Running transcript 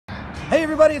Hey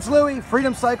everybody, it's Louie,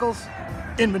 Freedom Cycles,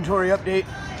 inventory update.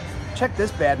 Check this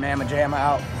bad mamma jamma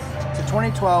out. It's a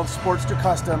 2012 Sportster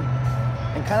Custom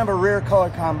and kind of a rare color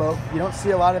combo. You don't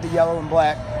see a lot of the yellow and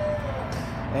black.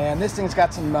 And this thing's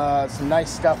got some nice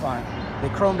stuff on it. They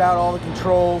chromed out all the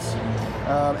controls.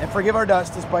 And forgive our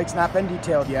dust, this bike's not been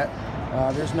detailed yet.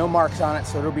 There's no marks on it,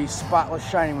 so it'll be spotless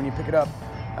shining when you pick it up.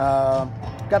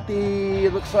 Got the,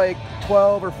 it looks like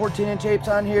 12 or 14 inch apes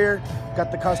on here.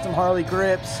 Got the custom Harley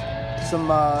grips. Some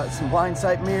blind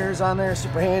sight mirrors on there,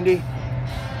 super handy.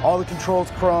 All the controls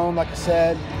chrome, like I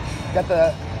said. Got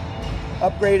the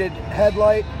upgraded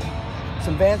headlight,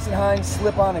 some Vance & Hines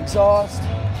slip-on exhaust.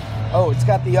 Oh, it's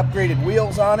got the upgraded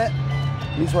wheels on it.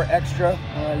 These were extra.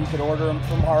 You could order them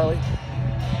from Harley.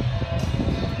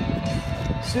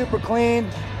 Super clean.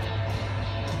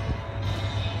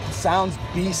 Sounds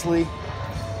beastly.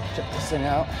 Check this thing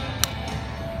out.